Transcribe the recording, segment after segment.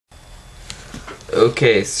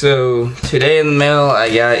Okay, so today in the mail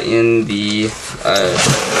I got in the D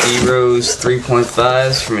Rose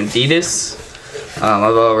 3.5s from Adidas.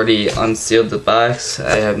 I've already unsealed the box.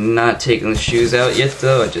 I have not taken the shoes out yet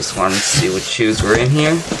though. I just wanted to see what shoes were in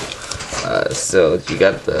here. So you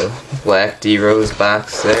got the black D Rose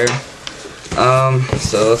box there.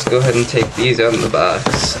 So let's go ahead and take these out of the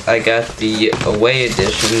box. I got the away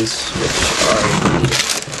editions, which are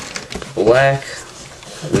the black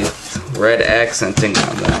with red accenting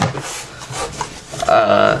on them.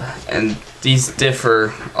 And these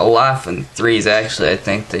differ a lot from 3s actually. I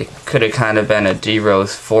think they could have kind of been a D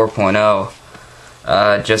Rose 4.0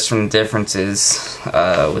 just from differences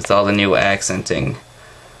with all the new accenting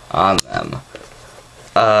on them.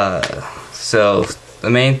 So the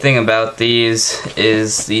main thing about these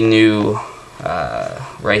is the new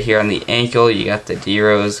right here on the ankle you got the D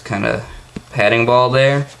Rose kind of padding ball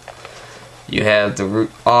there. You have the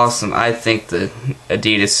awesome, I think the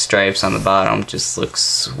Adidas stripes on the bottom just look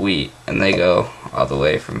sweet, and they go all the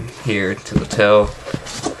way from here to the toe.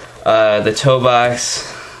 The toe box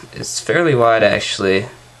is fairly wide actually,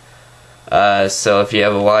 so if you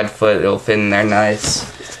have a wide foot it'll fit in there nice.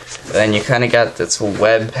 Then you kind of got this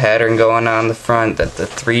web pattern going on the front that the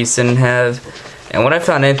 3s didn't have. And what I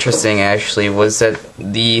found interesting actually was that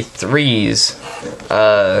the 3s,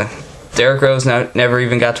 Derrick Rose never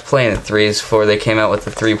even got to play in the 3s before they came out with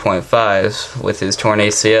the 3.5s with his torn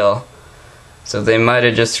ACL. So they might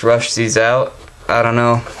have just rushed these out, I don't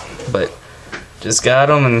know, but just got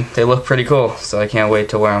them and they look pretty cool, so I can't wait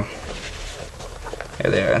to wear them.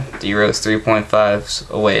 Here they are, D Rose 3.5s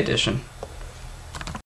away edition.